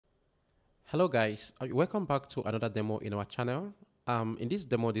Hello guys, welcome back to another demo in our channel. In this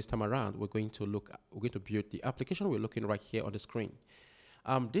demo this time around, we're going to build the application we're looking right here on the screen.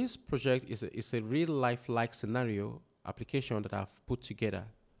 This project is a real life-like scenario application that I've put together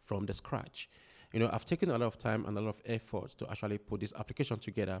from the scratch. I've taken a lot of time and a lot of effort to actually put this application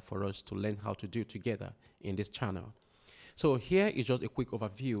together for us to learn how to do together in this channel. So here is just a quick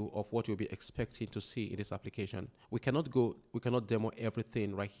overview of what you'll be expecting to see in this application. We cannot demo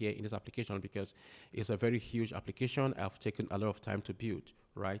everything right here in this application because it's a very huge application. I've taken a lot of time to build,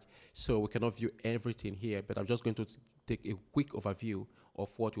 right? So we cannot view everything here, but I'm just going to take a quick overview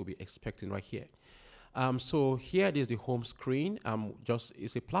of what we'll be expecting right here. So here it is the home screen.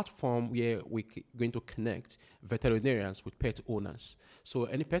 It's a platform where we're going to connect veterinarians with pet owners. So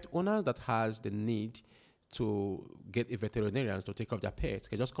any pet owner that has the need to get a veterinarian to take care of their pets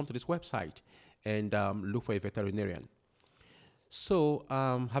can just come to this website and look for a veterinarian. So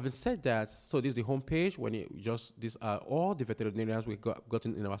having said that, so this is the home page. These are all the veterinarians we've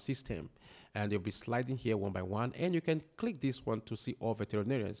gotten in our system, and they'll be sliding here one by one, and you can click this one to see all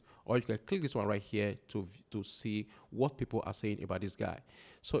veterinarians, or you can click this one right here to see what people are saying about this guy.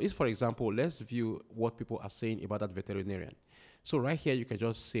 So if, for example, let's view what people are saying about that veterinarian. So right here, you can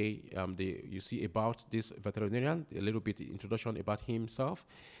just say, you see about this veterinarian, a little bit introduction about himself.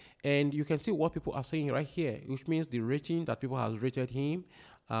 And you can see what people are saying right here, which means the rating that people have rated him,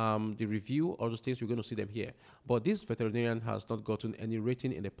 the review, all those things, you're going to see them here. But this veterinarian has not gotten any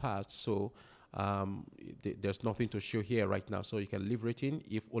rating in the past, so there's nothing to show here right now. So you can leave rating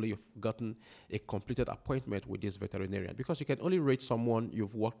if only you've gotten a completed appointment with this veterinarian, because you can only rate someone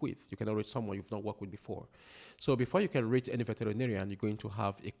you've worked with. You cannot rate someone you've not worked with before. So before you can rate any veterinarian, you're going to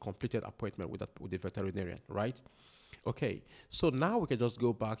have a completed appointment with the veterinarian, right? Okay, so now we can just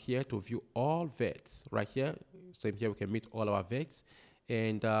go back here to view all vets right here. Same here, we can meet all our vets,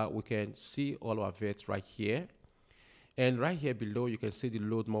 and we can see all our vets right here. And right here below, you can see the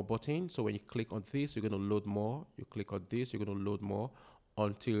load more button. So when you click on this, you're going to load more. You click on this, you're going to load more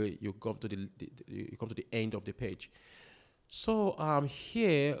until you come to the end of the page. So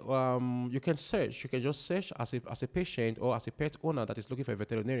here you can search. You can just search as a patient or as a pet owner that is looking for a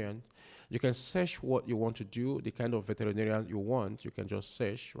veterinarian. You can search what you want to do, the kind of veterinarian you want. You can just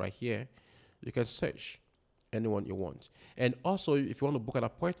search right here. You can search anyone you want. And also, if you want to book an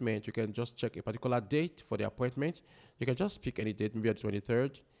appointment, you can just check a particular date for the appointment. You can just pick any date, maybe on the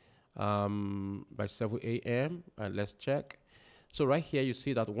 23rd by 7 a.m. and let's check. So right here, you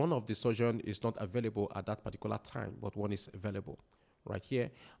see that one of the surgeon is not available at that particular time, but one is available right here.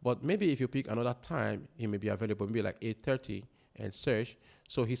 But maybe if you pick another time, he may be available, maybe like 8:30 and search.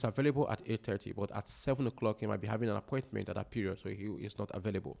 So he's available at 8:30, but at 7 o'clock, he might be having an appointment at that period, so he is not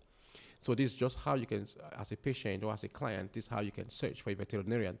available. So this is just how you can, as a patient or as a client, this is how you can search for a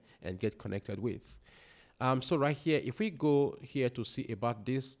veterinarian and get connected with. So right here, if we go here to see about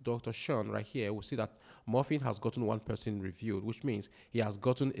this Dr. Sean right here, we'll see that Muffin has gotten one person reviewed, which means he has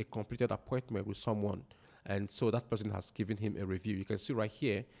gotten a completed appointment with someone. And so that person has given him a review. You can see right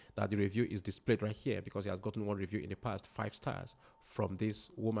here that the review is displayed right here because he has gotten one review in the past, 5 stars, from this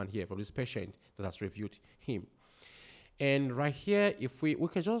woman here, from this patient that has reviewed him. And right here, if we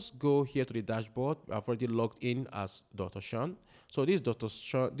can just go here to the dashboard. I've already logged in as Dr. Sean. So this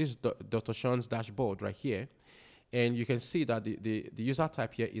is Dr. Sean's dashboard right here. And you can see that the user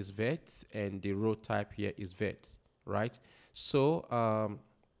type here is vet and the row type here is vet, right? So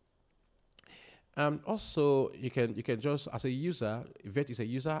also you can just, as a user, vet is a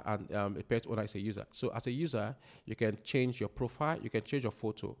user and a pet owner is a user. So as a user, you can change your profile, you can change your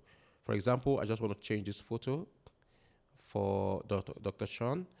photo. For example, I just want to change this photo for Dr.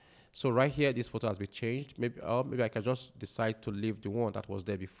 Sean. So right here, this photo has been changed. Maybe I can just decide to leave the one that was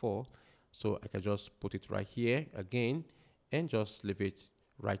there before. So I can just put it right here again and just leave it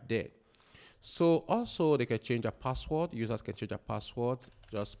right there. So also they can change a password. Users can change a password.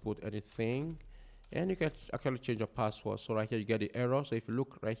 Just put anything and you can actually change your password. So right here you get the error. So if you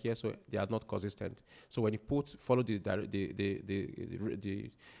look right here, so they are not consistent. So when you follow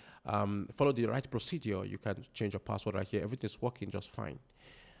follow the right procedure, you can change your password right here. Everything is working just fine.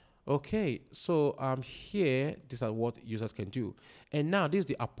 Okay, so here, these are what users can do. And now this is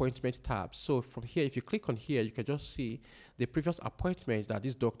the appointment tab. So from here, if you click on here, you can just see the previous appointment that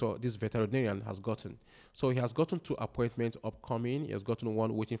this veterinarian has gotten. So he has gotten 2 appointments upcoming. He has gotten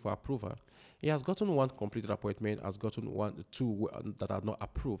 1 waiting for approval. He has gotten 1 completed appointment, has gotten 2 that are not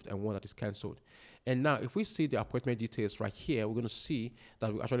approved and 1 that is cancelled. And now if we see the appointment details right here, we're going to see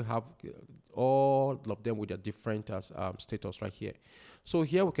that we actually have all of them with their different status right here. So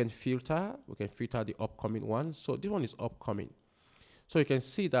here we can filter the upcoming ones. So this one is upcoming. So you can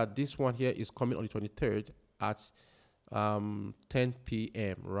see that this one here is coming on the 23rd at 10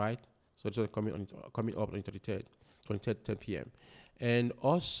 p.m. right? So it's coming up on the 23rd 10 p.m. And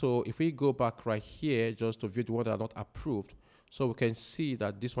also, if we go back right here just to view the ones that are not approved, so we can see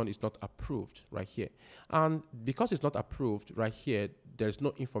that this one is not approved right here. And because it's not approved right here, there's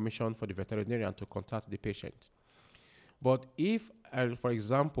no information for the veterinarian to contact the patient. But if, for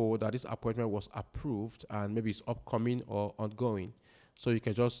example, that this appointment was approved and maybe it's upcoming or ongoing, so you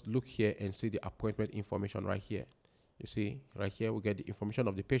can just look here and see the appointment information right here. You see, right here, we get the information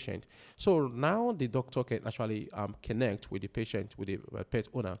of the patient. So now the doctor can actually connect with the patient, with the pet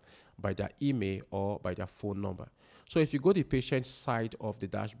owner, by their email or by their phone number. So if you go to the patient side of the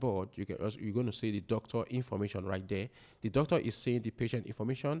dashboard, you're going to see the doctor information right there. The doctor is seeing the patient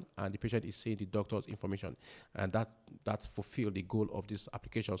information, and the patient is seeing the doctor's information. And that's fulfilled the goal of this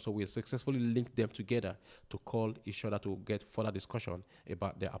application. So we successfully linked them together to call each other to get further discussion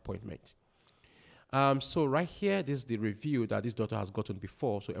about their appointment. So right here, this is the review that this doctor has gotten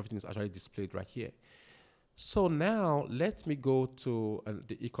before. So everything is actually displayed right here. So now let me go to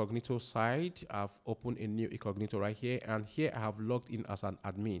the incognito side. I've opened a new incognito right here, and here I have logged in as an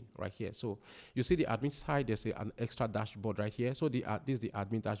admin right here. So you see the admin side, there's an extra dashboard right here. So this is the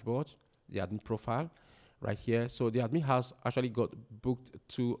admin dashboard, the admin profile right here. So the admin has actually got booked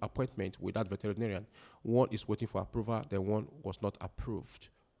 2 appointments with that veterinarian. One is waiting for approval, then one was not approved.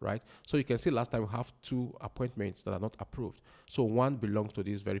 Right? So you can see last time we have 2 appointments that are not approved. So one belongs to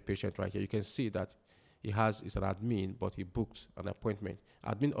this very patient right here. You can see that is an admin, but he booked an appointment.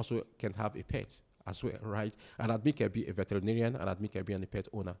 Admin also can have a pet as well, right? An admin can be a veterinarian, an admin can be a pet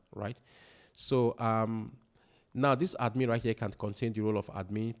owner, right? So now this admin right here can contain the role of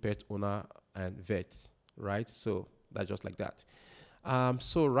admin, pet owner, and vet, right? So that's just like that.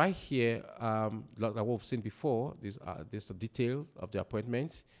 So right here, like what we've seen before, these are the details of the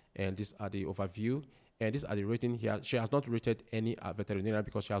appointment, and these are the overview, and these are the rating here. She has not rated any veterinarian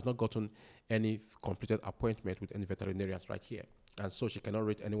because she has not gotten any completed appointment with any veterinarians right here, and so she cannot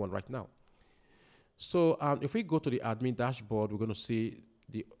rate anyone right now. So if we go to the admin dashboard, we're going to see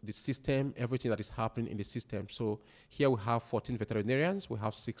the system, everything that is happening in the system. So here we have 14 veterinarians, we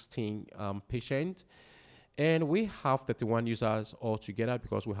have 16 patients, and we have 31 users altogether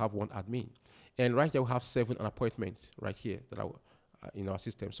because we have 1 admin. And right here we have 7 appointments right here that are in our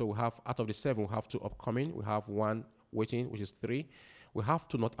system. So we have, out of the 7, we have 2 upcoming, we have 1 waiting, which is 3. We have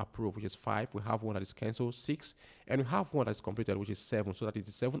 2 not approved, which is 5. We have 1 that is cancelled, 6. And we have 1 that is completed, which is 7. So that is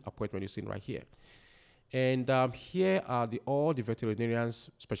the 7 appointment you're seeing right here. And here are all the veterinarians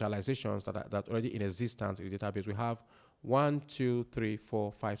specializations that are already in existence in the database. We have 1, 2, 3,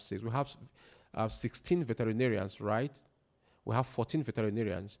 4, 5, 6. We have 16 veterinarians, right? We have 14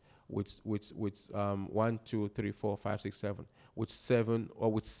 veterinarians with 1, 2, 3, 4, 5, 6, 7, with 7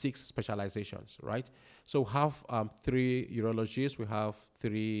 or with 6 specializations, right? So we have 3 urologists, we have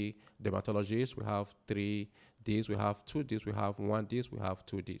 3 dermatologists, we have 3 Ds, we have 2 Ds, we have 1 Ds, we have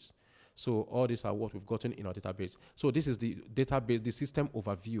 2 Ds. So all these are what we've gotten in our database. So this is the database, the system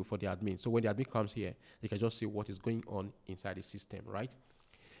overview for the admin. So when the admin comes here, you can just see what is going on inside the system, right?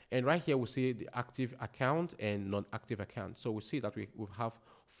 And right here, we see the active account and non-active account. So we see that we have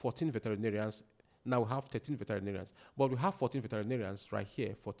 14 veterinarians. Now we have 13 veterinarians, but we have 14 veterinarians right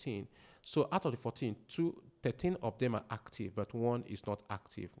here, 14. So out of the 14, 13 of them are active, but 1 is not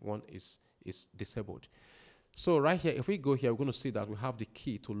active. 1 is disabled. So right here, if we go here, we're going to see that we have the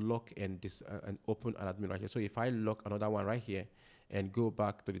key to lock and open an admin right here. So if I lock another one right here and go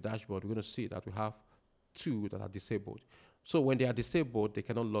back to the dashboard, we're going to see that we have 2 that are disabled. So when they are disabled, they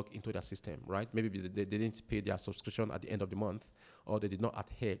cannot log into their system, right? Maybe they didn't pay their subscription at the end of the month, or they did not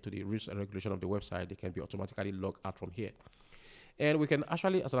adhere to the rules and regulation of the website. They can be automatically logged out from here. And we can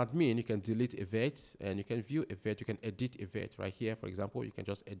actually, as an admin, you can delete a vet, and you can view a vet. You can edit a vet right here. For example, you can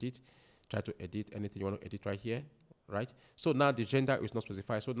just try to edit anything you want to edit right here, right? So now the gender is not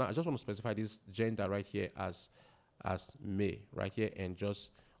specified. So now I just want to specify this gender right here as May right here, and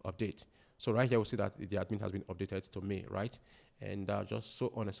just update. So right here, we see that the admin has been updated to May, right? And just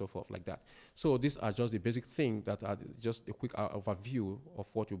so on and so forth like that. So these are just the basic things that are just a quick overview of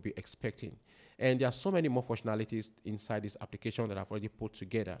what you'll be expecting. And there are so many more functionalities inside this application that I've already put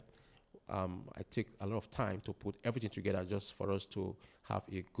together. I take a lot of time to put everything together just for us to have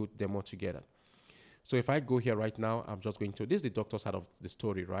a good demo together. So if I go here right now, I'm just going to, this is the doctor side of the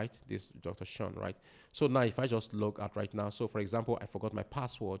story, right? This Dr. Sean, right? So now if I just log out right now, so for example, I forgot my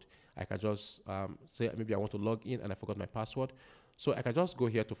password, I can just say maybe I want to log in and I forgot my password. So I can just go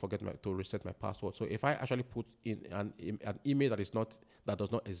here to reset my password. So if I actually put in an email that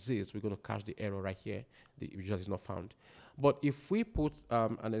does not exist, we're going to catch the error right here. The user is not found. But if we put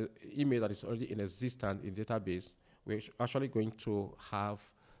an email that is already in existence in database, we're actually going to have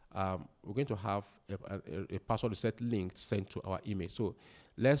a password reset link sent to our email. So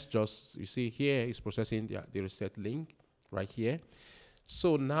let's just, you see here is processing the reset link right here.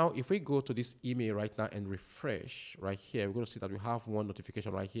 So now if we go to this email right now and refresh right here, we're going to see that we have one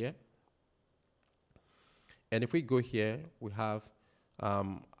notification right here. And if we go here, we have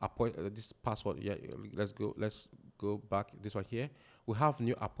this password. Yeah, let's go back. This one here. We have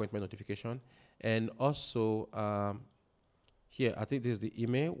new appointment notification, and also here, I think this is the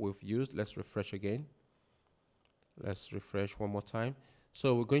email we've used. Let's refresh again. Let's refresh one more time.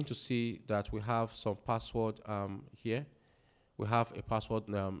 So we're going to see that we have some password here. We have a password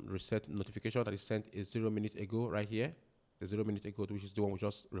reset notification that is sent 0 minutes ago right here. The 0 minutes ago, which is the one we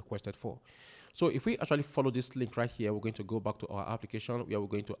just requested for. So if we actually follow this link right here, we're going to go back to our application where we're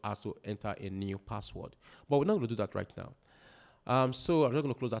going to ask to enter a new password. But we're not going to do that right now. So I'm just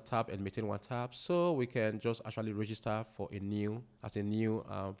going to close that tab and maintain one tab. So we can just actually register for a new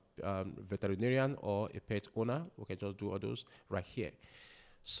veterinarian or a pet owner. We can just do all those right here.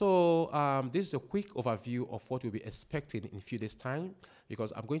 So this is a quick overview of what we'll be expecting in a few days' time,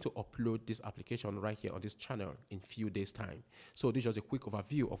 because I'm going to upload this application right here on this channel in a few days' time. So this is just a quick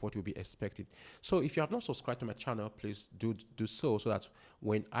overview of what we'll be expecting. So if you have not subscribed to my channel, please do so that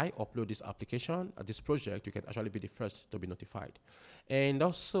when I upload this application, this project, you can actually be the first to be notified. And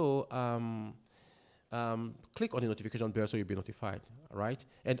also, click on the notification bell so you'll be notified, right?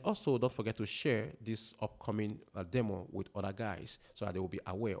 And also don't forget to share this upcoming demo with other guys so that they will be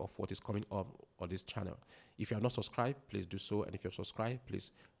aware of what is coming up on this channel. If you are not subscribed, please do so. And if you're subscribed,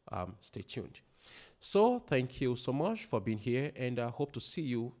 please stay tuned. So thank you so much for being here, and I hope to see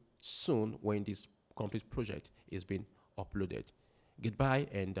you soon when this complete project is being uploaded. Goodbye,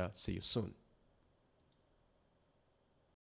 and see you soon.